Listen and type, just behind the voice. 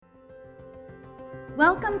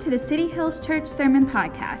Welcome to the City Hills Church Sermon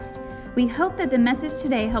Podcast. We hope that the message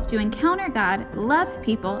today helped you encounter God, love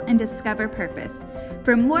people, and discover purpose.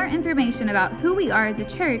 For more information about who we are as a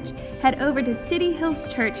church, head over to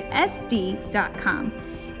cityhillschurchsd.com.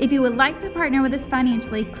 If you would like to partner with us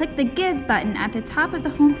financially, click the Give button at the top of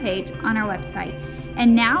the homepage on our website.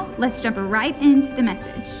 And now, let's jump right into the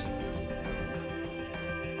message.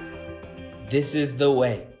 This is the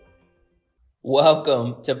way.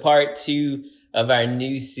 Welcome to part 2 of our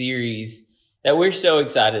new series that we're so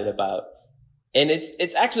excited about. And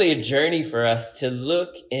it's actually a journey for us to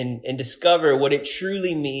look and discover what it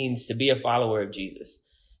truly means to be a follower of Jesus,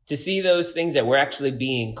 to see those things that we're actually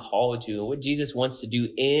being called to and what Jesus wants to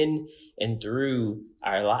do in and through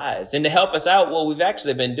our lives. And to help us out, what we've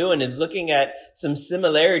actually been doing is looking at some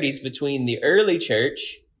similarities between the early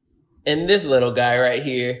church and this little guy right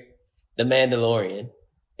here, the Mandalorian.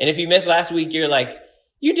 And if you missed last week, you're like,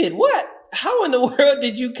 you did what? How in the world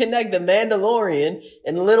did you connect the Mandalorian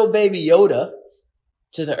and little baby Yoda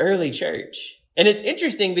to the early church? And it's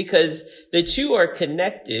interesting because the two are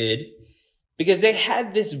connected because they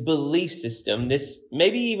had this belief system, this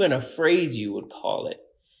maybe even a phrase you would call it,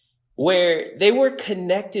 where they were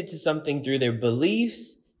connected to something through their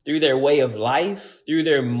beliefs, through their way of life, through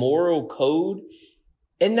their moral code,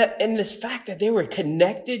 and this fact that they were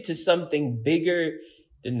connected to something bigger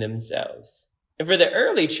than themselves. And for the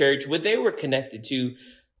early church, what they were connected to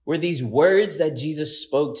were these words that Jesus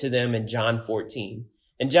spoke to them in John 14.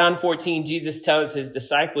 In John 14, Jesus tells his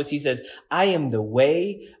disciples, he says, I am the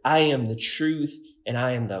way, I am the truth, and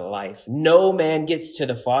I am the life. No man gets to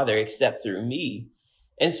the Father except through me.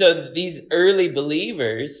 And so these early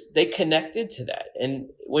believers, they connected to that. And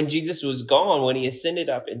when Jesus was gone, when he ascended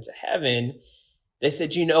up into heaven, they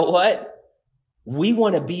said, you know what? We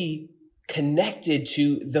want to be connected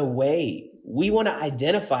to the way. We want to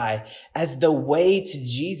identify as the way to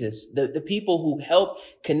Jesus, the people who help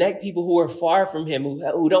connect people who are far from him,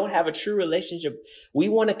 who don't have a true relationship. We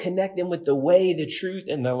want to connect them with the way, the truth,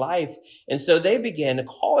 and the life. And so they began to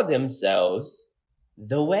call themselves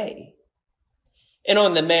the way. And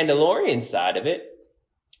on the Mandalorian side of it,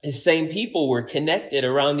 the same people were connected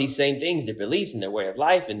around these same things, their beliefs and their way of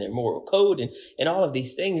life and their moral code and all of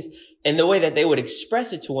these things. And the way that they would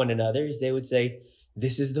express it to one another is they would say,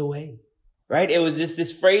 this is the way. Right? It was just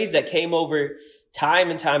this phrase that came over time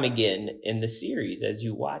and time again in the series as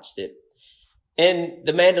you watched it. And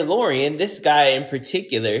the Mandalorian, this guy in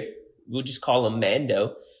particular, we'll just call him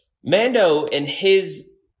Mando. Mando and his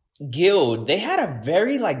guild, they had a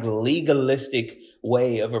very legalistic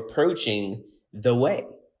way of approaching the way.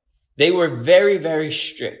 They were very, very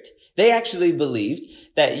strict. They actually believed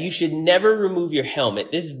that you should never remove your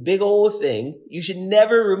helmet. This big old thing, you should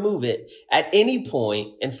never remove it at any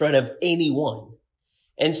point in front of anyone.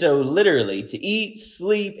 And so literally to eat,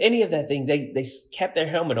 sleep, any of that thing, they kept their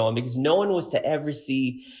helmet on because no one was to ever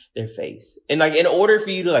see their face. And in order for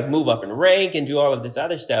you to move up in rank and do all of this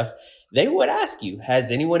other stuff, they would ask you,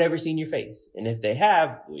 has anyone ever seen your face? And if they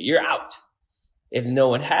have, you're out. If no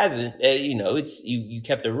one hasn't, it's you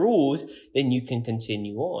kept the rules, then you can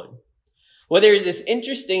continue on. Well, there's this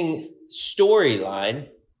interesting storyline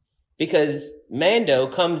because Mando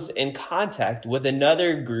comes in contact with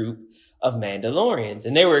another group of Mandalorians,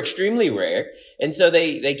 and they were extremely rare. And so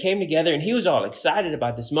they came together, and he was all excited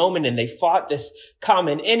about this moment, and they fought this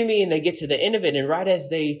common enemy, and they get to the end of it. And right as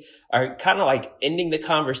they are kind of ending the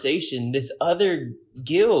conversation, this other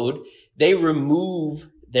guild, they remove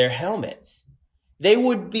their helmets. They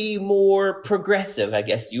would be more progressive, I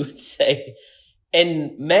guess you would say.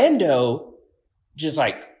 And Mando just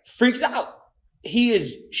freaks out. He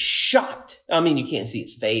is shocked. I mean, you can't see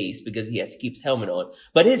his face because he has to keep his helmet on,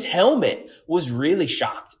 but his helmet was really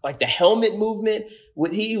shocked. The helmet movement,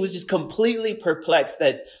 he was just completely perplexed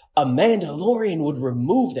that a Mandalorian would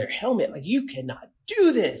remove their helmet. You cannot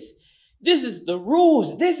do this. This is the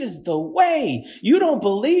rules. This is the way. You don't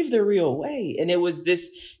believe the real way. And it was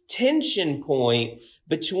this tension point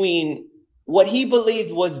between what he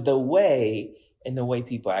believed was the way and the way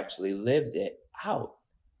people actually lived it out.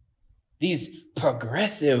 These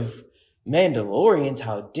progressive Mandalorians,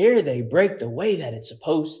 how dare they break the way that it's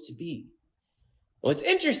supposed to be? What's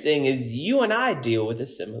interesting is you and I deal with a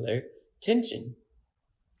similar tension.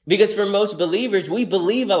 Because for most believers, we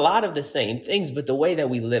believe a lot of the same things, but the way that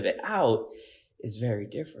we live it out is very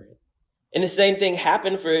different. And the same thing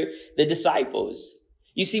happened for the disciples.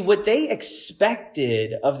 You see, what they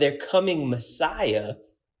expected of their coming Messiah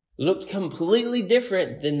looked completely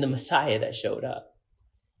different than the Messiah that showed up.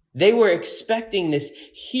 They were expecting this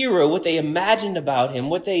hero, what they imagined about him,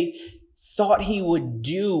 what they thought he would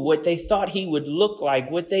do, what they thought he would look like,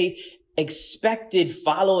 what they expected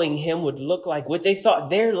following him would look like, what they thought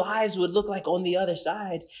their lives would look like on the other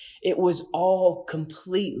side, it was all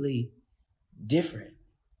completely different.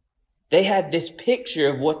 They had this picture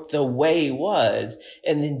of what the way was,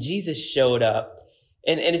 and then Jesus showed up.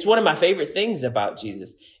 And it's one of my favorite things about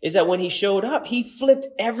Jesus is that when he showed up, he flipped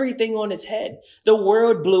everything on his head. The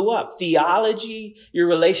world blew up. Theology, your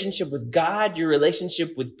relationship with God, your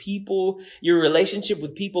relationship with people, your relationship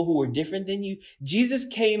with people who were different than you. Jesus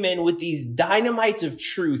came in with these dynamites of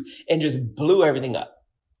truth and just blew everything up.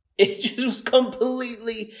 It just was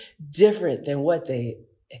completely different than what they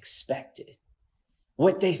expected.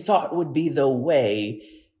 What they thought would be the way,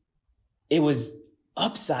 it was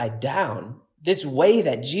upside down. This way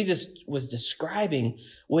that Jesus was describing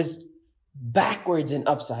was backwards and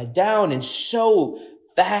upside down and so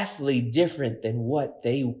vastly different than what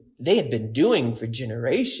they had been doing for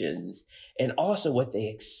generations and also what they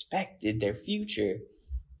expected their future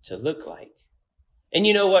to look like. And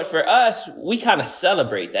you know what? For us, we kind of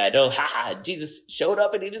celebrate that. Oh, Jesus showed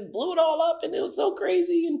up and he just blew it all up and it was so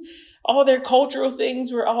crazy. And all their cultural things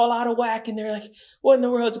were all out of whack. And they're like, what in the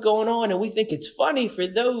world's going on? And we think it's funny for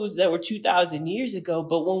those that were 2,000 years ago.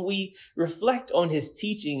 But when we reflect on his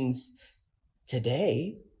teachings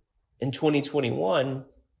today in 2021,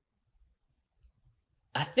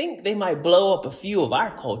 I think they might blow up a few of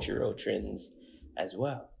our cultural trends as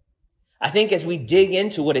well. I think as we dig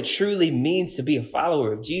into what it truly means to be a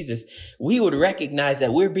follower of Jesus, we would recognize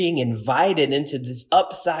that we're being invited into this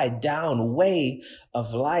upside down way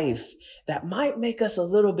of life that might make us a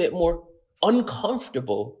little bit more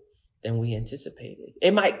uncomfortable than we anticipated.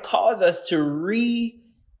 It might cause us to redetermine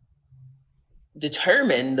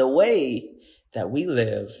the way that we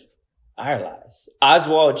live our lives.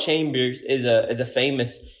 Oswald Chambers is a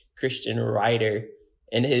famous Christian writer.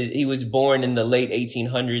 And he was born in the late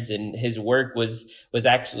 1800s, and his work was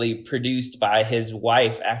actually produced by his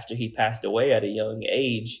wife after he passed away at a young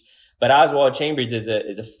age. But Oswald Chambers is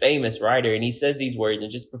a famous writer, and he says these words,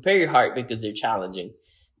 and just prepare your heart because they're challenging.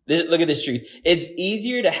 Look at this truth. It's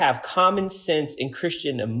easier to have common sense and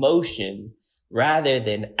Christian emotion rather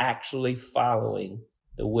than actually following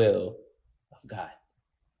the will of God.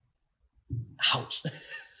 Ouch.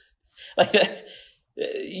 Like that's,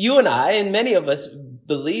 you and I, and many of us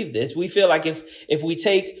believe this. We feel like if we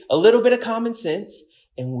take a little bit of common sense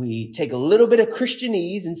and we take a little bit of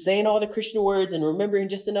Christianese and saying all the Christian words and remembering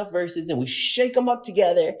just enough verses and we shake them up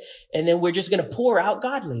together and then we're just going to pour out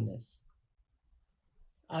godliness.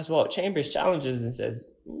 Oswald Chambers challenges and says,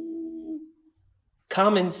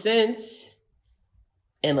 common sense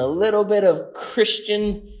and a little bit of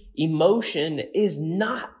Christian emotion is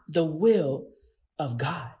not the will of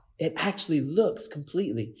God. It actually looks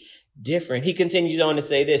completely different. He continues on to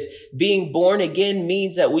say this, being born again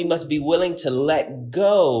means that we must be willing to let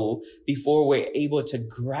go before we're able to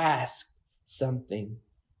grasp something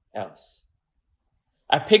else.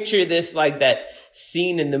 I picture this like that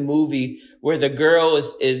scene in the movie where the girl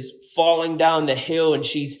is falling down the hill and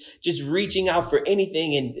she's just reaching out for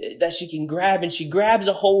anything and that she can grab, and she grabs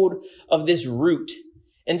a hold of this root.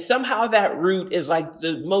 And somehow that root is like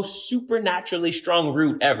the most supernaturally strong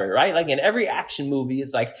root ever, right? Like in every action movie,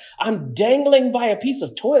 it's like, I'm dangling by a piece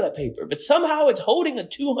of toilet paper, but somehow it's holding a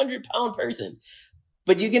 200-pound person.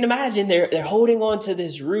 But you can imagine they're holding on to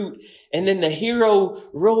this root, and then the hero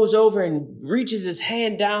rolls over and reaches his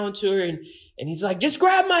hand down to her, and he's like, just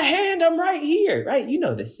grab my hand, I'm right here, right? You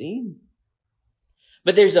know the scene.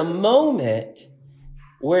 But there's a moment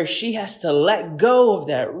where she has to let go of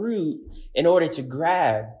that root in order to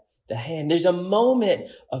grab the hand. There's a moment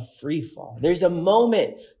of free fall. There's a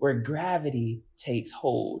moment where gravity takes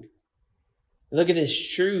hold. Look at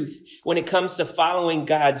this truth. When it comes to following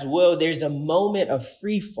God's will, there's a moment of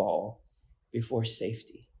free fall before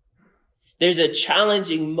safety. There's a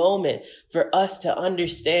challenging moment for us to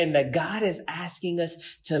understand that God is asking us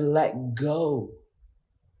to let go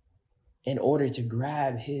in order to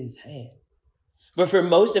grab his hand. But for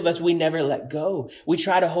most of us, we never let go. We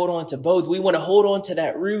try to hold on to both. We want to hold on to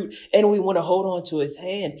that root and we want to hold on to his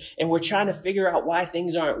hand. And we're trying to figure out why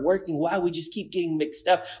things aren't working, why we just keep getting mixed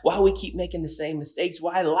up, why we keep making the same mistakes,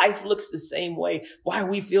 why life looks the same way, why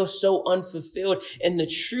we feel so unfulfilled. And the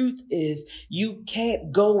truth is, you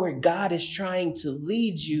can't go where God is trying to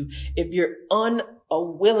lead you if you're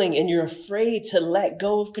unwilling and you're afraid to let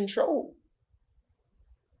go of control.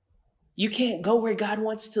 You can't go where God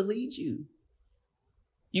wants to lead you.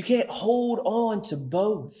 You can't hold on to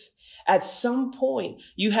both. At some point,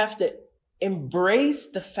 you have to embrace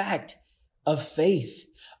the fact of faith,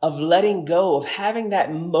 of letting go, of having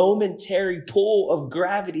that momentary pull of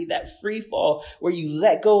gravity, that free fall where you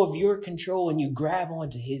let go of your control and you grab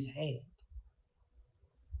onto his hand.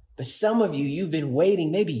 But some of you, you've been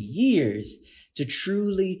waiting maybe years to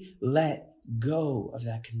truly let go of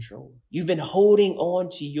that control. You've been holding on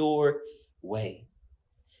to your way.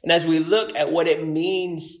 And as we look at what it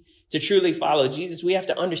means to truly follow Jesus, we have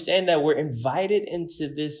to understand that we're invited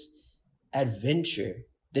into this adventure,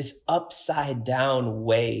 this upside down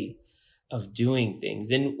way of doing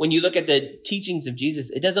things. And when you look at the teachings of Jesus,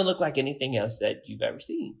 it doesn't look like anything else that you've ever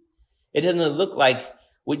seen. It doesn't look like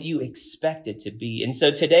what you expect it to be. And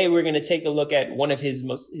so today we're going to take a look at one of his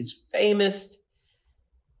famous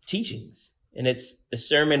teachings, and it's the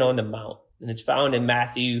Sermon on the Mount, and it's found in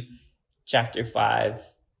Matthew chapter 5.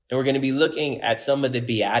 And we're going to be looking at some of the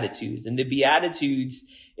Beatitudes. And the Beatitudes,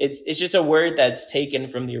 it's just a word that's taken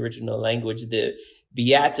from the original language, the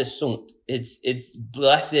Beata sunt. It's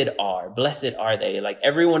blessed are they. Like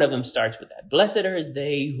every one of them starts with that. Blessed are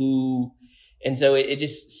they who, and so it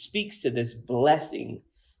just speaks to this blessing,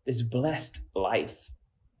 this blessed life.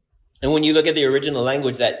 And when you look at the original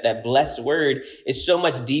language, that blessed word is so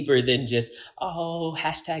much deeper than just,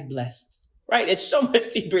 #blessed, right? It's so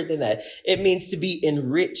much deeper than that. It means to be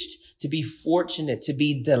enriched, to be fortunate, to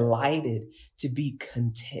be delighted, to be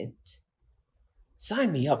content.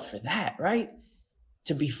 Sign me up for that, right?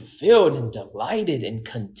 To be fulfilled and delighted and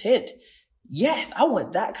content. Yes, I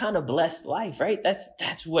want that kind of blessed life, right?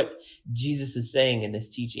 That's what Jesus is saying in this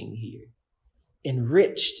teaching here.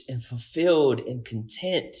 Enriched and fulfilled and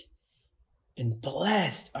content and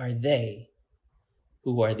blessed are they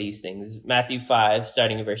who are these things. Matthew 5,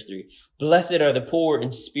 starting in verse 3. Blessed are the poor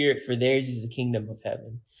in spirit, for theirs is the kingdom of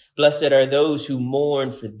heaven. Blessed are those who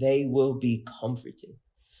mourn, for they will be comforted.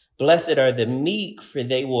 Blessed are the meek, for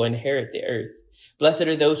they will inherit the earth. Blessed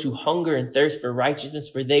are those who hunger and thirst for righteousness,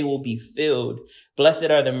 for they will be filled.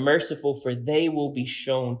 Blessed are the merciful, for they will be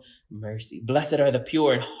shown mercy. Blessed are the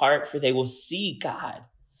pure in heart, for they will see God.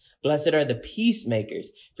 Blessed are the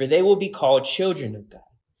peacemakers, for they will be called children of God.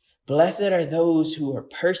 Blessed are those who are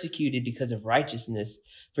persecuted because of righteousness,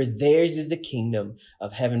 for theirs is the kingdom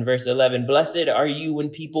of heaven. Verse 11, blessed are you when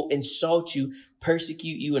people insult you,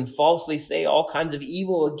 persecute you, and falsely say all kinds of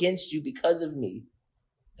evil against you because of me.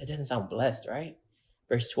 That doesn't sound blessed, right?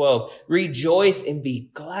 Verse 12, rejoice and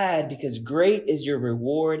be glad, because great is your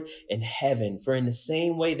reward in heaven. For in the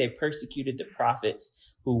same way they persecuted the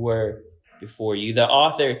prophets who were before you. The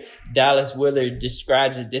author, Dallas Willard,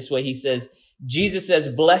 describes it this way. He says, Jesus says,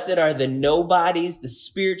 blessed are the nobodies, the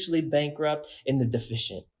spiritually bankrupt, and the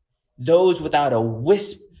deficient, those without a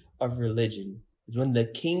wisp of religion. When the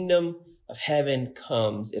kingdom of heaven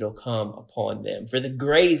comes, it'll come upon them. For the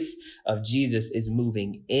grace of Jesus is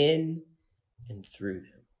moving in and through them.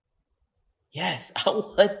 Yes, I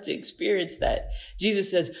want to experience that.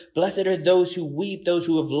 Jesus says, blessed are those who weep, those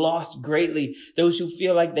who have lost greatly, those who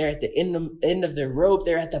feel like they're at the end of their rope,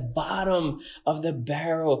 they're at the bottom of the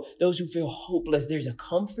barrel, those who feel hopeless. There's a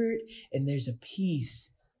comfort and there's a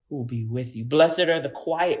peace who will be with you. Blessed are the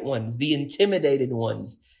quiet ones, the intimidated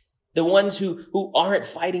ones, the ones who aren't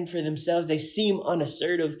fighting for themselves. They seem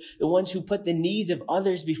unassertive. The ones who put the needs of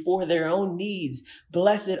others before their own needs.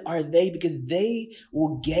 Blessed are they, because they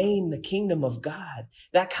will gain the kingdom of God.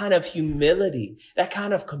 That kind of humility, that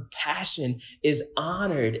kind of compassion is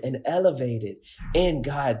honored and elevated in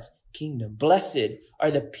God's kingdom. Blessed are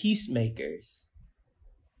the peacemakers.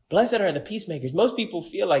 Blessed are the peacemakers. Most people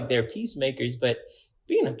feel like they're peacemakers, but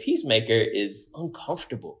being a peacemaker is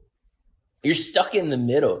uncomfortable. You're stuck in the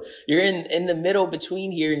middle. You're in the middle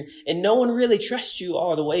between here, and no one really trusts you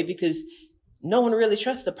all the way, because no one really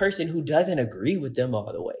trusts the person who doesn't agree with them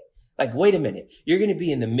all the way. Like, wait a minute, you're going to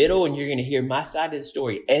be in the middle and you're going to hear my side of the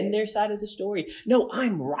story and their side of the story. No,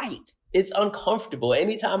 I'm right. It's uncomfortable.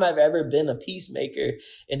 Anytime I've ever been a peacemaker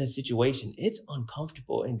in a situation, it's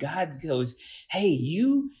uncomfortable. And God goes, hey,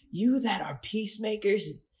 you that are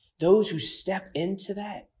peacemakers, those who step into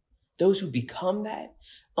that, those who become that,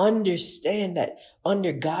 understand that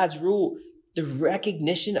under God's rule, the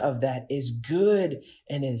recognition of that is good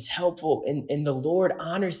and is helpful. And the Lord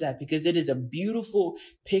honors that, because it is a beautiful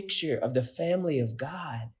picture of the family of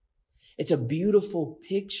God. It's a beautiful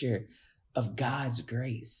picture of God's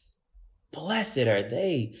grace. Blessed are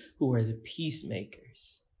they who are the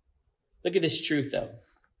peacemakers. Look at this truth, though.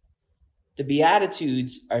 The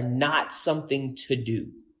Beatitudes are not something to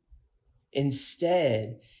do.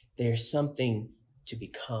 Instead, they're something to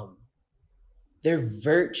become. They're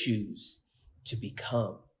virtues to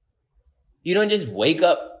become. You don't just wake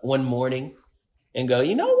up one morning and go,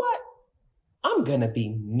 you know what? I'm going to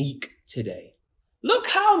be meek today. Look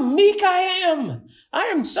how meek I am. I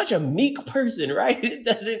am such a meek person, right? It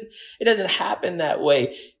doesn't happen that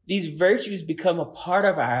way. These virtues become a part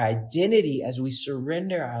of our identity as we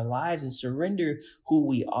surrender our lives and surrender who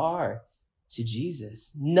we are to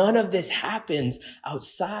Jesus. None of this happens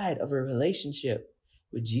outside of a relationship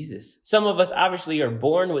with Jesus. Some of us obviously are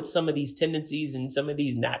born with some of these tendencies and some of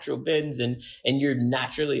these natural bends, and you're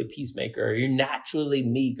naturally a peacemaker, or you're naturally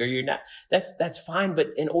meek, or you're not. That's fine. But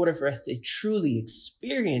in order for us to truly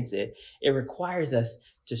experience it, it requires us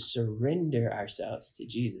to surrender ourselves to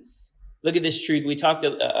Jesus. Look at this truth. We talked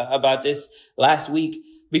about this last week.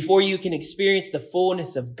 Before you can experience the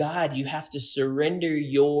fullness of God, you have to surrender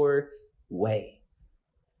your way.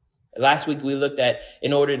 Last week, we looked at,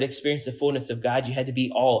 in order to experience the fullness of God, you had to be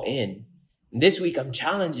all in. And this week, I'm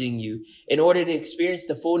challenging you. In order to experience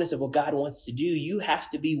the fullness of what God wants to do, you have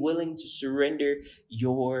to be willing to surrender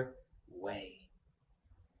your way.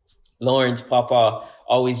 Lawrence Papa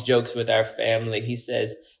always jokes with our family. He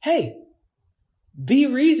says, hey, be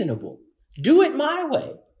reasonable. Do it my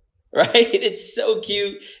way. Right? It's so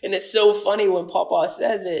cute. And it's so funny when Papa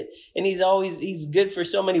says it. And he's good for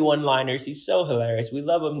so many one-liners. He's so hilarious. We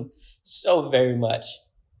love him so very much.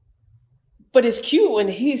 But it's cute when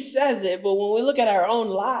he says it. But when we look at our own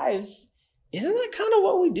lives, isn't that kind of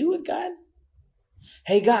what we do with God?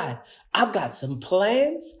 Hey, God, I've got some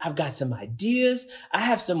plans. I've got some ideas. I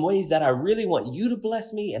have some ways that I really want you to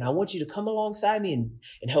bless me. And I want you to come alongside me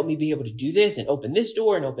and help me be able to do this and open this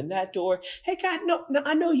door and open that door. Hey, God, no,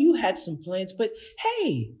 I know you had some plans, but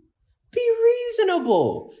hey, be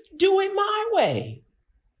reasonable. Do it my way.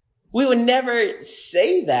 We would never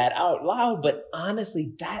say that out loud, but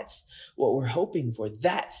honestly, that's what we're hoping for.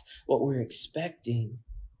 That's what we're expecting.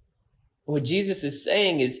 What Jesus is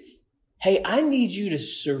saying is, hey, I need you to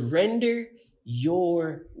surrender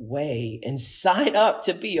your way and sign up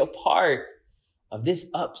to be a part of this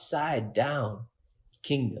upside down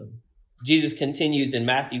kingdom. Jesus continues in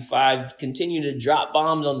Matthew 5, continue to drop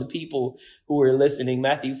bombs on the people who are listening.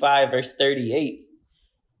 Matthew 5, verse 38.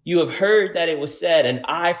 You have heard that it was said, an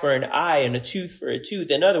eye for an eye and a tooth for a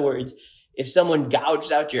tooth. In other words, if someone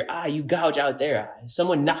gouged out your eye, you gouge out their eye. If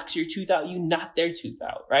someone knocks your tooth out, you knock their tooth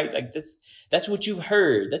out, right? Like that's what you've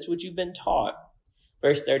heard. That's what you've been taught.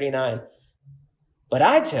 Verse 39. But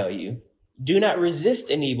I tell you, do not resist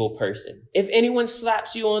an evil person. If anyone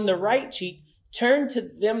slaps you on the right cheek, turn to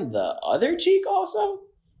them the other cheek also.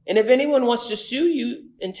 And if anyone wants to sue you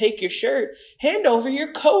and take your shirt, hand over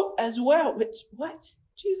your coat as well. What?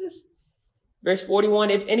 Jesus? Verse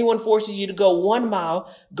 41, if anyone forces you to go 1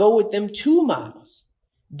 mile, go with them 2 miles.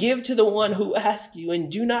 Give to the one who asks you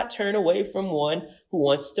and do not turn away from one who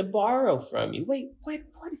wants to borrow from you. Wait,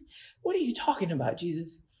 what are you talking about,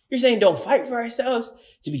 Jesus? You're saying don't fight for ourselves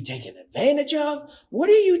to be taken advantage of? What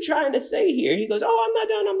are you trying to say here? He goes, I'm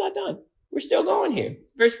not done. We're still going here.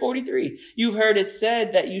 Verse 43, you've heard it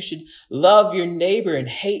said that you should love your neighbor and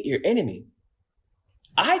hate your enemy.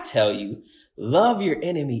 I tell you, love your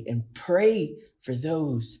enemy and pray for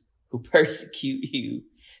those who persecute you,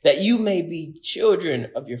 that you may be children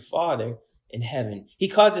of your Father in heaven. He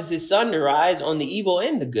causes his sun to rise on the evil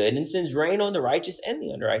and the good and sends rain on the righteous and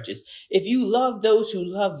the unrighteous. If you love those who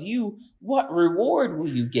love you, what reward will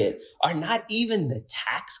you get? Are not even the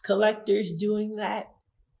tax collectors doing that?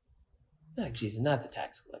 Like Jesus, not the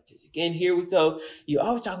tax collectors. Again, here we go. You're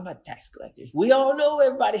always talking about the tax collectors. We all know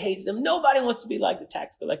everybody hates them. Nobody wants to be like the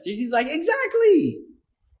tax collectors. He's like, exactly.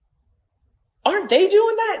 Aren't they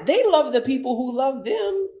doing that? They love the people who love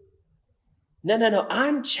them. No.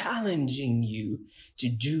 I'm challenging you to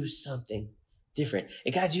do something different.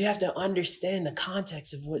 And guys, you have to understand the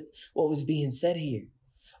context of what was being said here.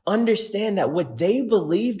 Understand that what they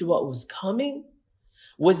believed what was coming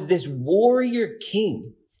was this warrior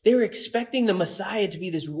king. They were expecting the Messiah to be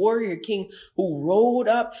this warrior king who rolled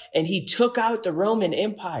up and he took out the Roman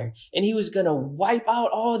Empire and he was going to wipe out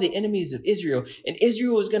all the enemies of Israel. And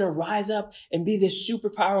Israel was going to rise up and be this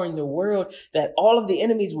superpower in the world that all of the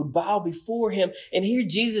enemies would bow before him. And here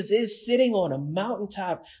Jesus is sitting on a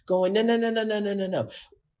mountaintop going, no.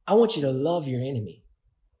 I want you to love your enemy.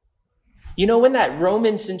 You know, when that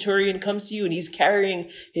Roman centurion comes to you and he's carrying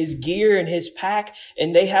his gear and his pack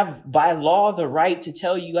and they have by law the right to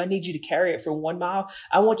tell you, I need you to carry it for 1 mile.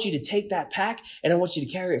 I want you to take that pack and I want you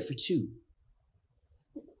to carry it for 2.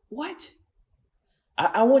 What?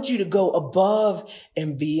 I want you to go above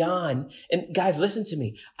and beyond. And guys, listen to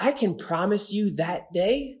me. I can promise you that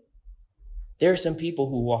day, there are some people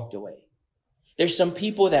who walked away. There's some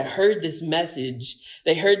people that heard this message.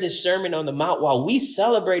 They heard this Sermon on the Mount while we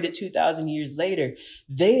celebrated 2,000 years later.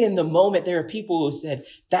 They, in the moment, there are people who said,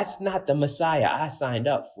 that's not the Messiah I signed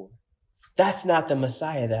up for. That's not the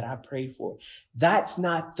Messiah that I prayed for. That's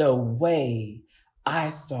not the way I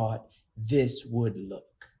thought this would look.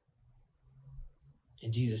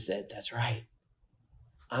 And Jesus said, that's right.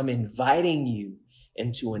 I'm inviting you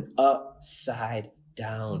into an upside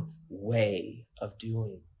down way of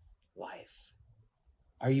doing life.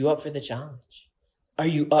 Are you up for the challenge? Are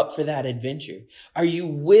you up for that adventure? Are you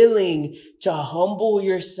willing to humble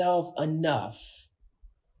yourself enough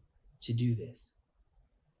to do this?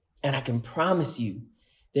 And I can promise you,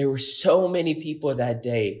 there were so many people that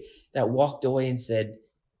day that walked away and said,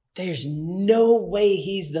 there's no way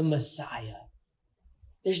he's the Messiah.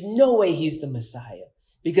 There's no way he's the Messiah,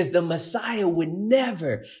 because the Messiah would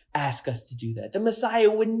never ask us to do that. The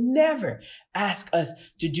Messiah would never ask us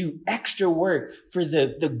to do extra work for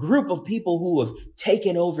the group of people who have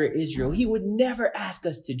taken over Israel. He would never ask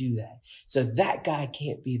us to do that. So that guy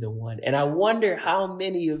can't be the one. And I wonder how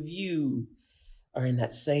many of you are in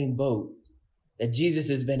that same boat, that Jesus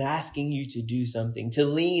has been asking you to do something, to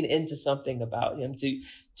lean into something about him, to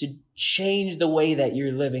change the way that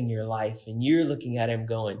you're living your life. And you're looking at him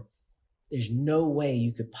going, there's no way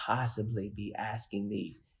you could possibly be asking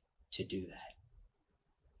me to do that.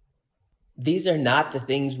 These are not the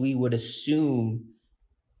things we would assume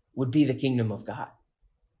would be the kingdom of God.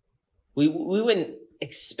 We wouldn't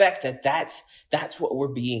expect that that's what we're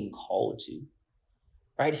being called to,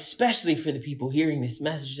 right? Especially for the people hearing this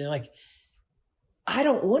message. They're like, I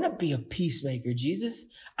don't want to be a peacemaker, Jesus.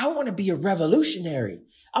 I want to be a revolutionary.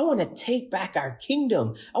 I want to take back our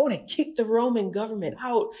kingdom. I want to kick the Roman government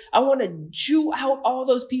out. I want to chew out all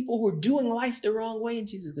those people who are doing life the wrong way. And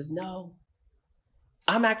Jesus goes, no,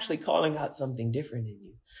 I'm actually calling out something different in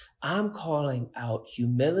you. I'm calling out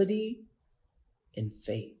humility and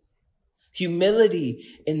faith. Humility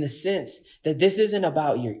in the sense that this isn't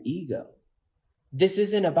about your ego. This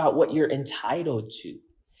isn't about what you're entitled to.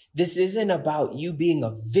 This isn't about you being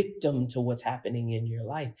a victim to what's happening in your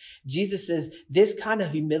life. Jesus says this kind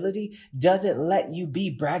of humility doesn't let you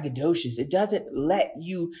be braggadocious. It doesn't let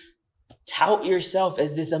you tout yourself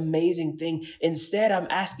as this amazing thing. Instead, I'm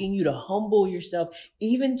asking you to humble yourself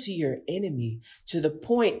even to your enemy, to the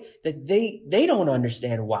point that they don't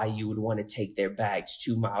understand why you would want to take their bags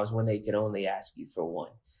 2 miles when they could only ask you for 1.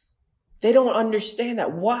 They don't understand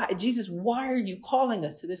that. Why? Jesus, why are you calling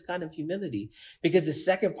us to this kind of humility? Because the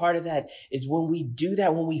second part of that is when we do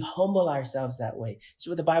that, when we humble ourselves that way. It's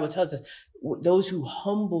what the Bible tells us. Those who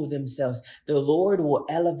humble themselves, the Lord will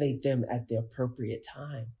elevate them at the appropriate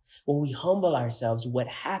time. When we humble ourselves, what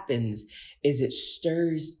happens is it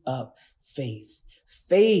stirs up faith.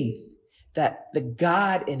 Faith that the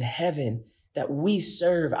God in heaven that we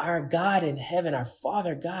serve, our God in heaven, our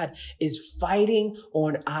Father God, is fighting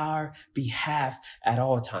on our behalf at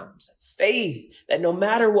all times. Faith that no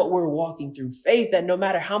matter what we're walking through, faith that no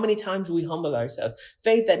matter how many times we humble ourselves,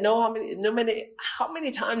 faith that no matter how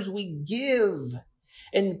many times we give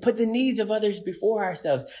and put the needs of others before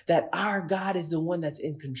ourselves, that our God is the one that's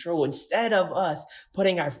in control. Instead of us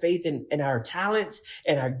putting our faith in our talents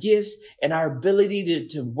and our gifts and our ability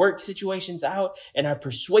to work situations out and our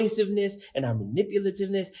persuasiveness and our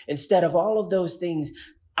manipulativeness, instead of all of those things,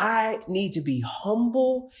 I need to be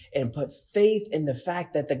humble and put faith in the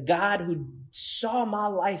fact that the God who saw my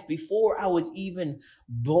life before I was even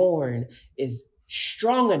born is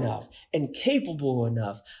strong enough and capable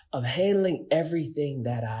enough of handling everything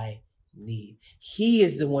that I need. He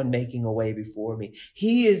is the one making a way before me.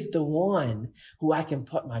 He is the one who I can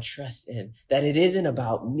put my trust in, that it isn't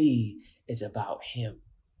about me, it's about him.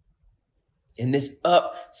 And this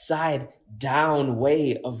upside down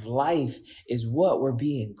way of life is what we're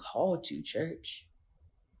being called to, church.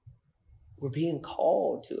 We're being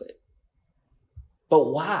called to it.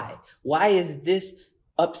 But why? Why is this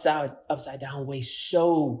upside down way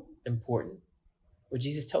so important? Well,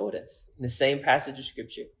 Jesus told us in the same passage of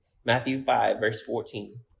scripture, Matthew 5, verse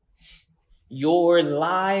 14, your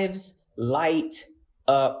lives light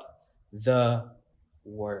up the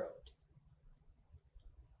world.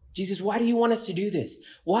 Jesus, why do you want us to do this?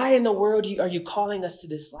 Why in the world are you calling us to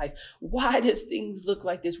this life? Why does things look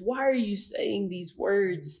like this? Why are you saying these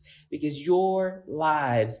words? Because your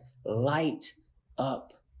lives light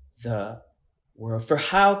up the world. For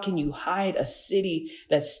how can you hide a city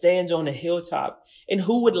that stands on a hilltop? And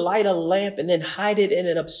who would light a lamp and then hide it in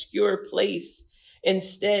an obscure place?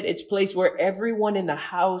 Instead, it's a place where everyone in the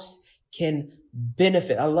house can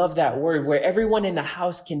benefit. I love that word, where everyone in the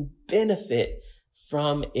house can benefit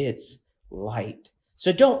from its light.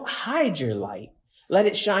 So don't hide your light. Let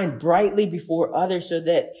it shine brightly before others so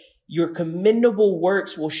that your commendable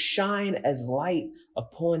works will shine as light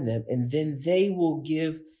upon them. And then they will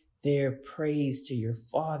give their praise to your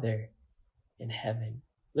Father in heaven.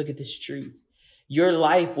 Look at this truth. Your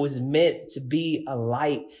life was meant to be a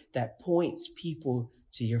light that points people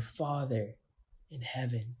to your Father in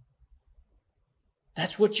heaven.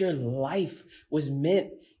 That's what your life was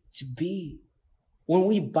meant to be. When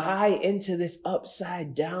we buy into this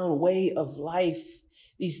upside down way of life,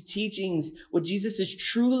 these teachings, what Jesus is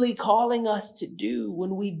truly calling us to do,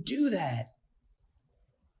 when we do that,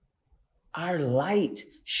 our light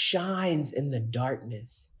shines in the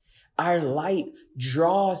darkness. Our light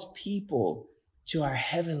draws people to our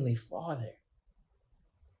Heavenly Father.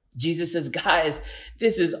 Jesus says, guys,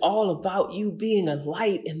 this is all about you being a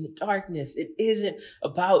light in the darkness. It isn't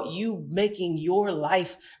about you making your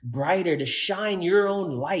life brighter, to shine your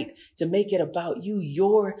own light, to make it about you.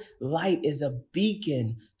 Your light is a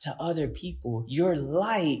beacon to other people. Your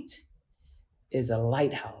light is a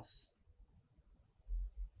lighthouse.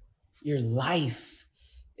 Your life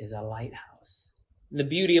is a lighthouse. And the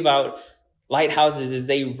beauty about lighthouses is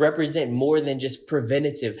they represent more than just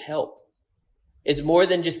preventative help. It's more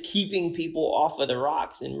than just keeping people off of the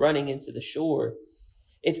rocks and running into the shore.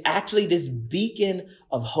 It's actually this beacon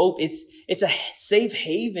of hope. It's a safe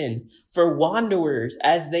haven for wanderers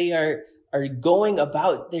as they are going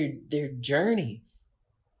about their journey.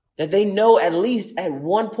 That they know at least at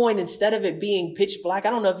one point, instead of it being pitch black, I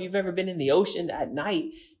don't know if you've ever been in the ocean at night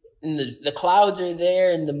and the clouds are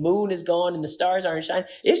there and the moon is gone and the stars aren't shining.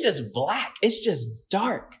 It's just black. It's just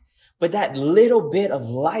dark. But that little bit of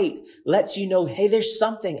light lets you know, hey, there's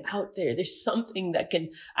something out there. There's something that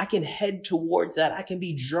I can head towards that. I can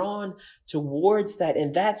be drawn towards that.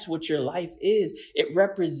 And that's what your life is. It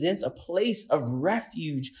represents a place of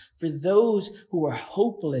refuge for those who are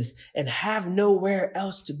hopeless and have nowhere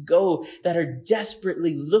else to go, that are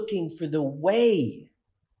desperately looking for the way.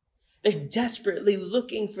 They're desperately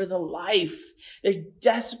looking for the life. They're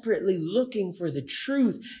desperately looking for the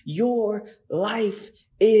truth. Your life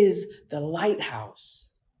is the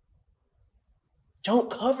lighthouse. Don't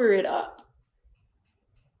cover it up.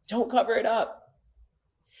 Don't cover it up.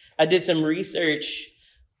 I did some research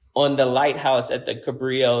on the lighthouse at the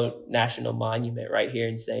Cabrillo National Monument right here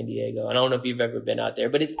in San Diego. I don't know if you've ever been out there,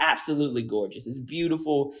 but it's absolutely gorgeous. It's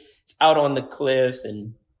beautiful. It's out on the cliffs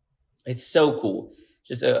and it's so cool.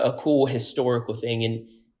 Just a cool historical thing. And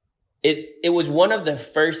it was one of the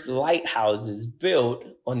first lighthouses built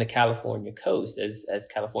on the California coast as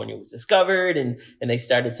California was discovered, and they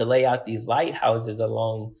started to lay out these lighthouses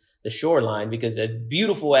along the shoreline, because as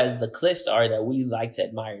beautiful as the cliffs are that we like to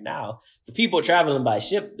admire now, for people traveling by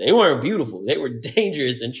ship, they weren't beautiful. They were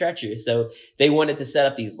dangerous and treacherous. So they wanted to set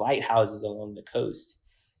up these lighthouses along the coast.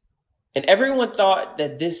 And everyone thought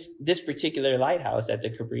that this particular lighthouse at the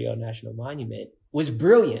Cabrillo National Monument was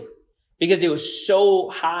brilliant because it was so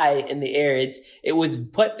high in the air. It was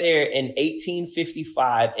put there in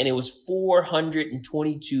 1855 and it was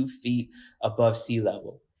 422 feet above sea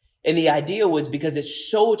level. And the idea was because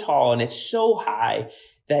it's so tall and it's so high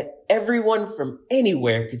that everyone from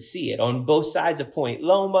anywhere could see it on both sides of Point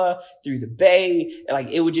Loma, through the bay. Like,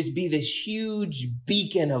 it would just be this huge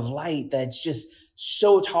beacon of light that's just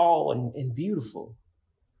so tall and beautiful.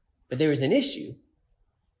 But there was an issue.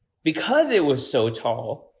 Because it was so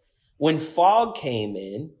tall, when fog came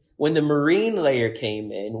in, when the marine layer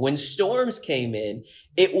came in, when storms came in,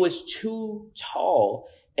 it was too tall,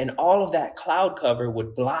 and all of that cloud cover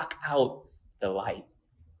would block out the light.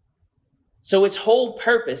 So its whole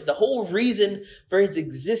purpose, the whole reason for its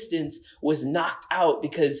existence, was knocked out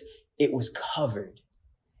because it was covered.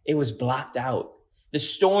 It was blocked out. The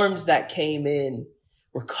storms that came in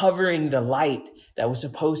were covering the light that was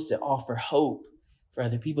supposed to offer hope for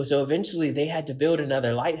other people. So eventually they had to build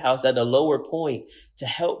another lighthouse at a lower point to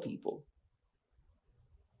help people.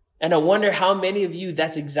 And I wonder how many of you,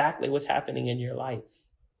 that's exactly what's happening in your life.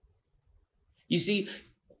 You see,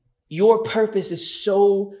 your purpose is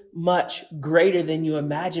so much greater than you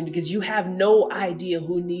imagine because you have no idea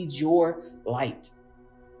who needs your light.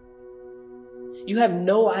 You have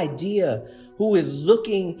no idea who is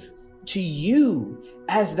looking to you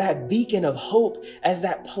as that beacon of hope, as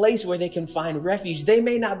that place where they can find refuge. They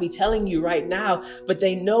may not be telling you right now, but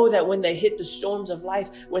they know that when they hit the storms of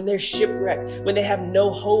life, when they're shipwrecked, when they have no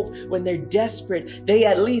hope, when they're desperate, they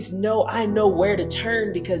at least know, I know where to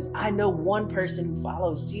turn because I know one person who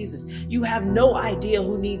follows Jesus. You have no idea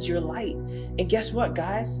who needs your light. And guess what,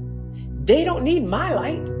 guys? They don't need my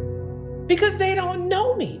light because they don't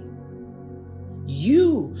know me.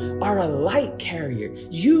 You are a light carrier.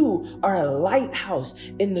 You are a lighthouse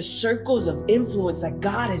in the circles of influence that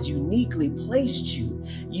God has uniquely placed you.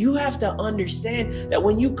 You have to understand that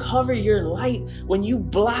when you cover your light, when you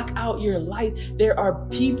block out your light, there are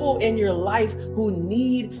people in your life who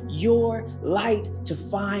need your light to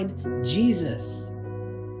find Jesus.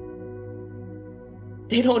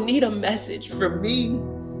 They don't need a message from me.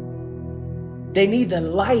 They need the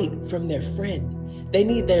light from their friend. They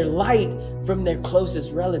need their light from their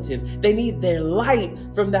closest relative. They need their light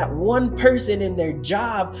from that one person in their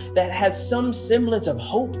job that has some semblance of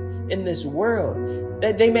hope in this world.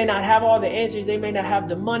 That they may not have all the answers, they may not have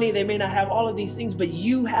the money, they may not have all of these things, but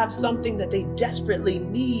you have something that they desperately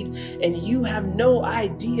need, and you have no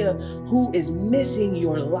idea who is missing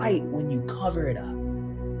your light when you cover it up.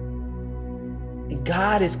 And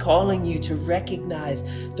God is calling you to recognize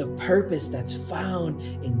the purpose that's found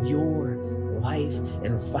in your life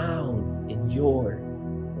and found in your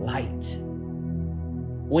light.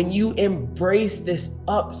 When you embrace this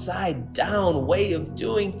upside down way of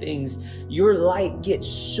doing things, your light gets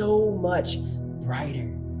so much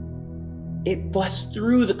brighter. It busts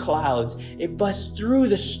through the clouds. It busts through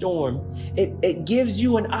the storm. It gives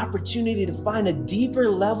you an opportunity to find a deeper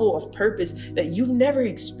level of purpose that you've never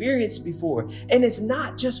experienced before. And it's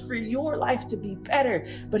not just for your life to be better,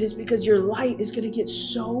 but it's because your light is going to get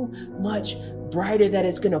so much brighter that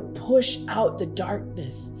it's going to push out the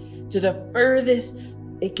darkness to the furthest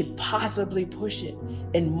it could possibly push it.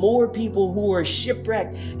 And more people who are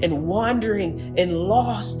shipwrecked and wandering and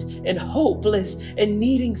lost and hopeless and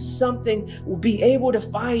needing something will be able to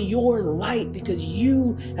find your light because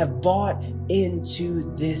you have bought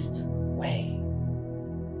into this way.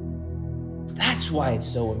 That's why it's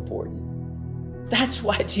so important. That's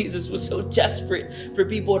why Jesus was so desperate for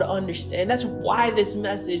people to understand. That's why this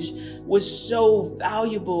message was so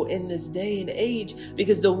valuable in this day and age,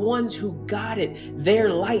 because the ones who got it, their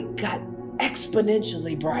light got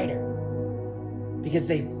exponentially brighter because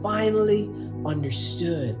they finally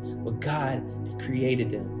understood what God had created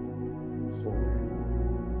them for.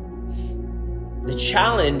 The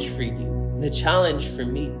challenge for you, the challenge for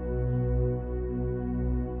me,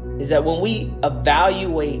 is that when we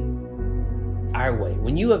evaluate our way,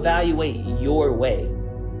 when you evaluate your way,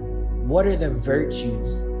 what are the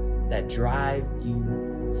virtues that drive you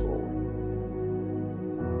forward?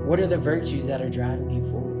 What are the virtues that are driving you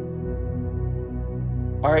forward?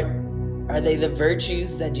 Are they the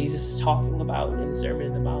virtues that Jesus is talking about in the Sermon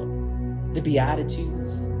on the Mount? The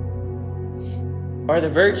Beatitudes? Are the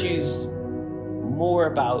virtues more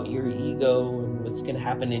about your ego and what's going to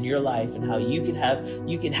happen in your life and how you can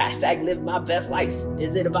hashtag live my best life?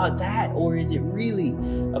 Is it about that, or is it really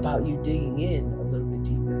about you digging in a little bit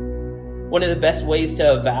deeper? One of the best ways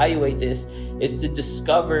to evaluate this is to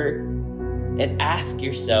discover and ask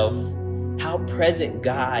yourself how present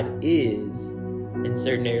God is in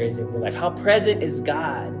certain areas of your life. How present is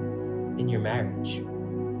God in your marriage?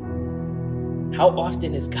 How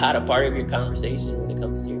often is God a part of your conversation when it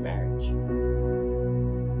comes to your marriage?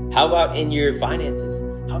 How about in your finances?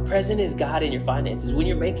 How present is God in your finances? When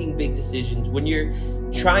you're making big decisions, when you're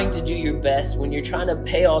trying to do your best, when you're trying to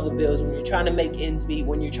pay all the bills, when you're trying to make ends meet,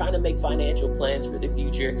 when you're trying to make financial plans for the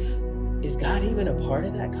future, is God even a part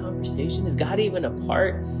of that conversation? Is God even a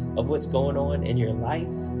part of what's going on in your life?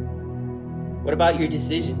 What about your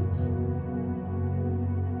decisions?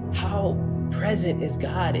 How present is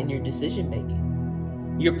God in your decision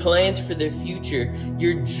making? Your plans for the future,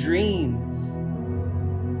 your dreams.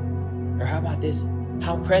 Or how about this?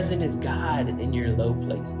 How present is God in your low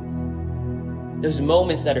places? Those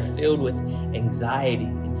moments that are filled with anxiety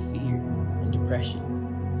and fear and depression.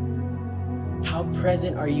 How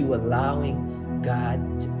present are you allowing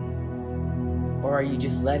God to be? Or are you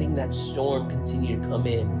just letting that storm continue to come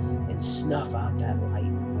in and snuff out that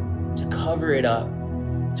light, to cover it up,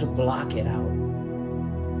 to block it out?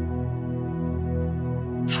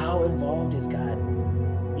 How involved is God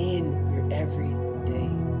in your everyday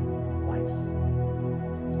life?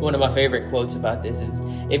 One of my favorite quotes about this is,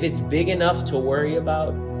 if it's big enough to worry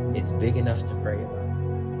about, it's big enough to pray about.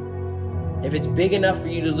 If it's big enough for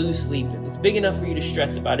you to lose sleep, if it's big enough for you to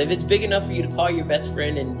stress about, if it's big enough for you to call your best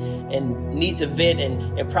friend and need to vent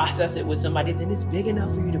and process it with somebody, then it's big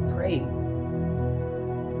enough for you to pray.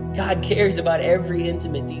 God cares about every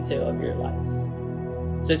intimate detail of your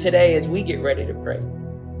life. So today, as we get ready to pray,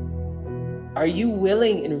 are you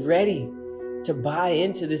willing and ready to buy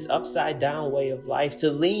into this upside down way of life, to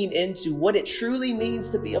lean into what it truly means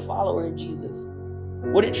to be a follower of Jesus,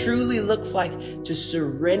 what it truly looks like to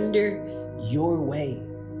surrender your way?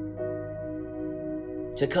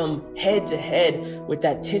 to come head to head with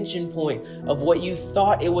that tension point of what you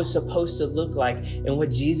thought it was supposed to look like and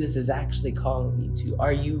what Jesus is actually calling you to.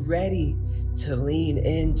 Are you ready to lean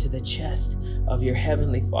into the chest of your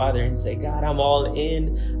Heavenly Father and say, God, I'm all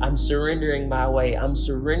in. I'm surrendering my way. I'm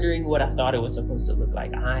surrendering what I thought it was supposed to look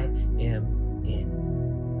like. I am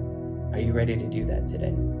in. Are you ready to do that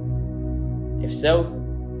today? If so,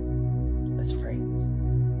 let's pray.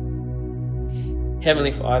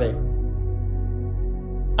 Heavenly Father,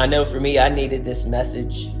 I know for me, I needed this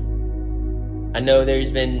message. I know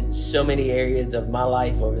there's been so many areas of my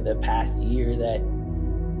life over the past year that,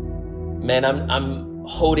 man, I'm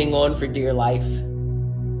holding on for dear life.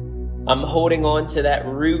 I'm holding on to that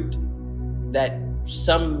root that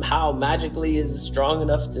somehow magically is strong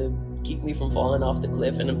enough to keep me from falling off the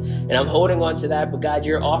cliff. And I'm holding on to that, but God,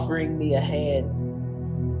 you're offering me a hand.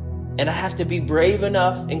 And I have to be brave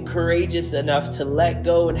enough and courageous enough to let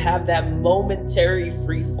go and have that momentary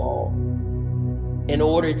free fall in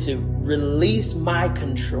order to release my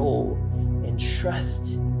control and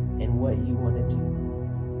trust in what you want to do.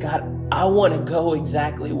 God, I want to go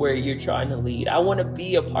exactly where you're trying to lead. I want to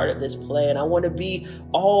be a part of this plan. I want to be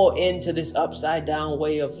all into this upside down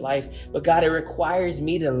way of life. But God, it requires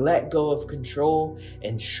me to let go of control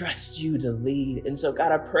and trust you to lead. And so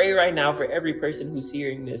God, I pray right now for every person who's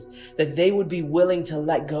hearing this, that they would be willing to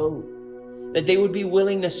let go, that they would be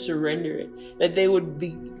willing to surrender it, that they would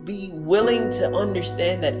be willing to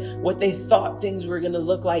understand that what they thought things were going to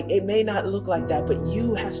look like, it may not look like that, but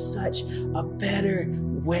you have such a better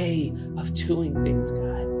way of doing things,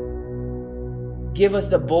 God. Give us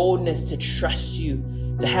the boldness to trust you,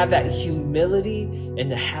 to have that humility and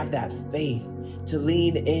to have that faith, to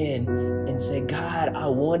lean in and say, God, I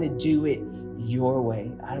want to do it your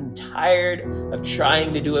way. I'm tired of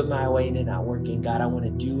trying to do it my way and it not working. God, I want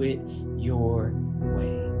to do it your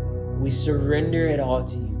way. We surrender it all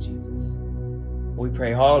to you, Jesus. We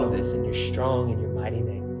pray all of this in your strong and your mighty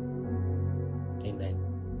name. Amen.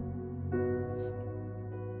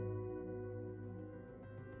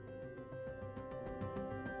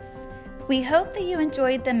 We hope that you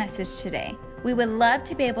enjoyed the message today. We would love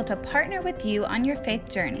to be able to partner with you on your faith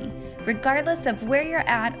journey. Regardless of where you're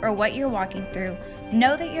at or what you're walking through,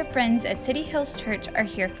 know that your friends at City Hills Church are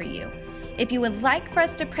here for you. If you would like for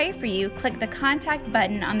us to pray for you, click the contact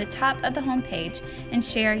button on the top of the homepage and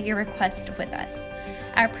share your request with us.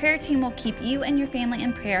 Our prayer team will keep you and your family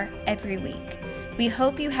in prayer every week. We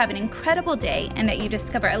hope you have an incredible day and that you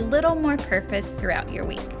discover a little more purpose throughout your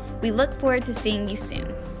week. We look forward to seeing you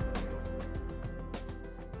soon.